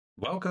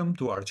Welcome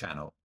to our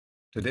channel.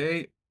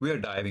 Today we are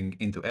diving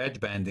into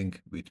edge banding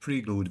with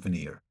pre-glued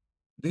veneer.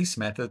 This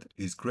method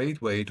is a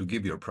great way to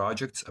give your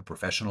projects a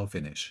professional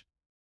finish.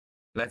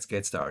 Let's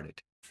get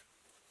started.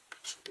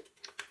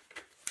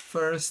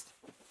 First,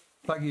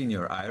 plug in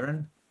your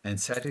iron and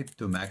set it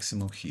to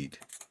maximum heat.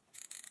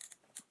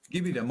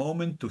 Give it a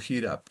moment to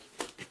heat up.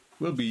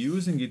 We'll be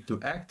using it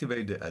to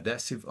activate the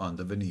adhesive on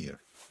the veneer.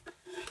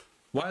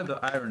 While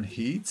the iron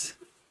heats,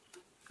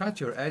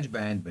 cut your edge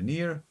band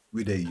veneer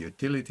with a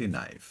utility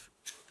knife.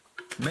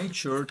 Make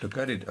sure to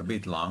cut it a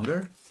bit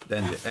longer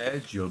than the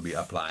edge you'll be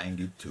applying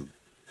it to.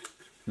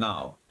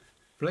 Now,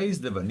 place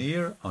the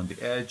veneer on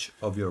the edge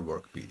of your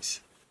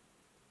workpiece.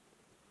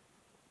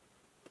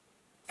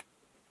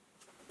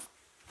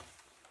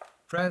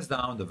 Press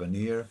down the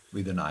veneer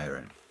with an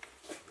iron.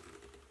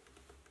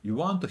 You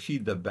want to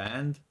heat the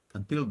band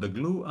until the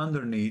glue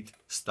underneath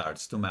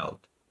starts to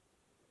melt.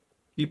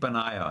 Keep an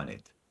eye on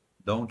it.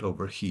 Don't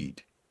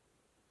overheat.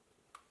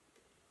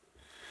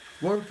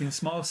 Work in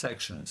small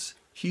sections,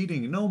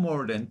 heating no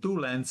more than 2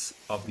 lengths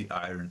of the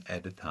iron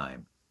at a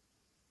time.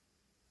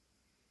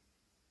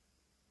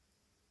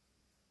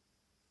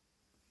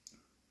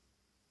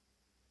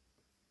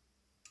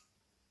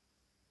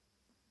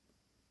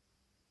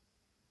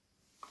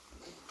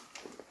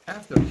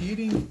 After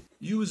heating,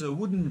 use a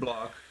wooden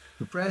block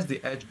to press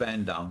the edge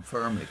band down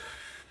firmly.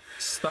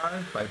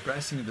 Start by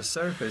pressing the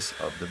surface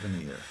of the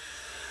veneer.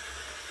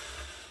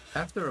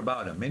 After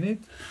about a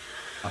minute,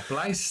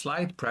 apply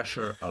slight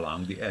pressure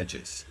along the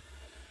edges.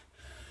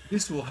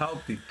 This will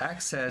help the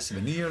excess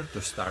veneer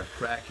to start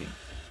cracking.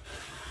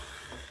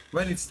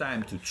 When it's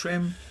time to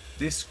trim,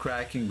 this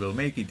cracking will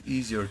make it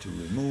easier to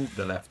remove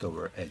the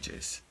leftover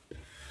edges.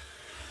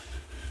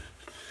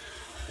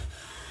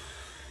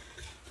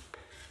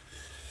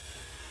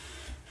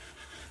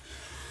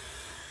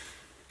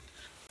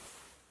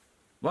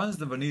 Once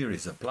the veneer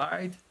is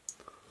applied,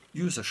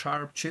 use a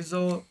sharp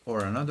chisel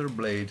or another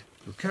blade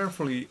to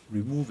carefully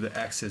remove the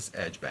excess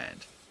edge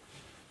band.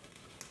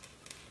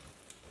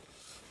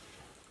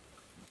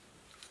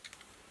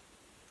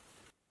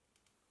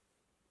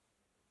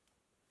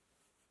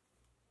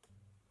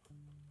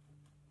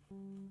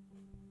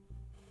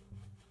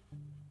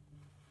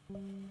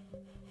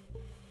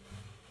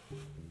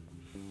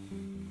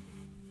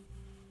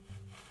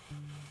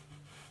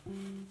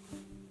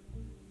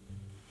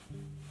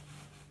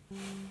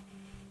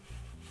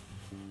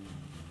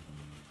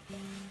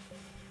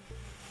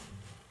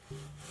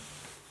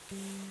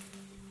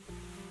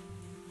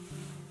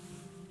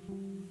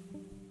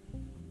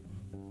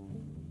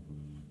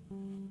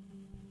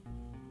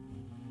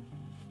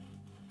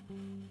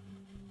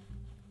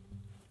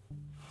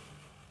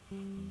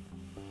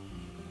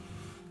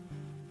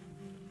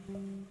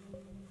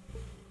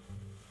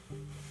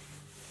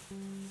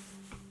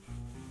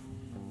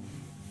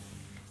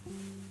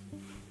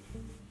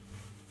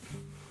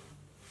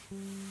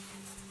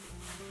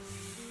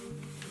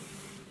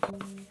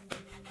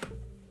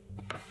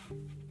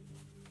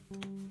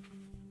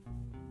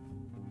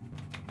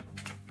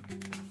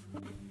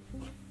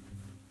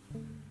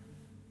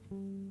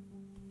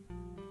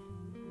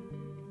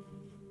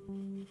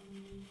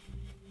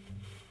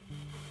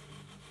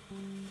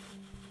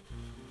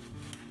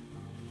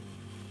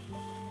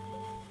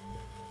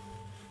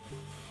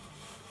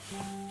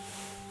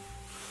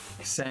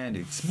 Sand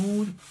it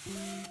smooth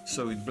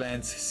so it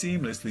blends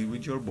seamlessly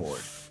with your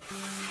board.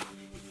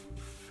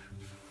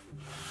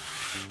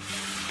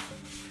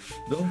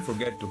 Don't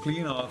forget to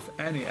clean off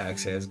any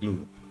excess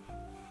glue.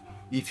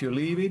 If you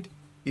leave it,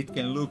 it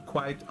can look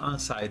quite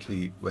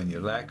unsightly when you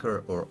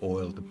lacquer or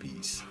oil the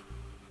piece.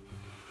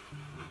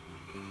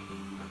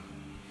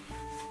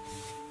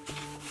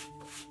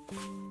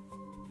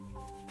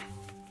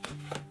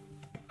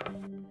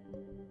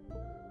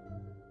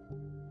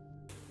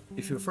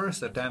 If your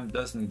first attempt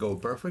doesn't go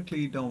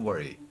perfectly, don't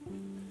worry.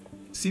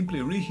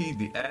 Simply reheat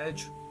the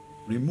edge,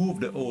 remove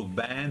the old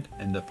band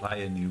and apply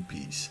a new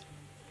piece.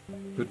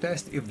 To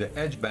test if the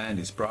edge band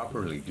is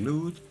properly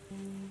glued,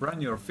 run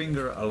your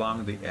finger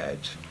along the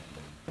edge.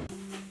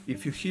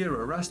 If you hear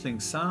a rustling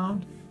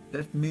sound,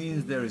 that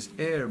means there is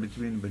air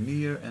between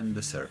veneer and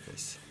the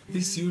surface.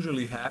 This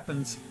usually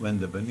happens when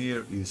the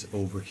veneer is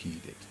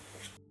overheated.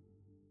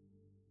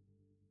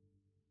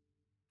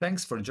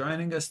 Thanks for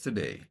joining us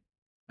today.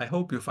 I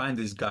hope you find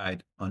this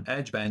guide on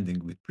edge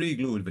banding with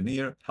pre-glued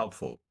veneer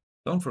helpful.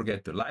 Don't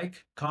forget to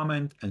like,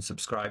 comment, and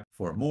subscribe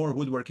for more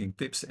woodworking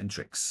tips and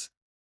tricks.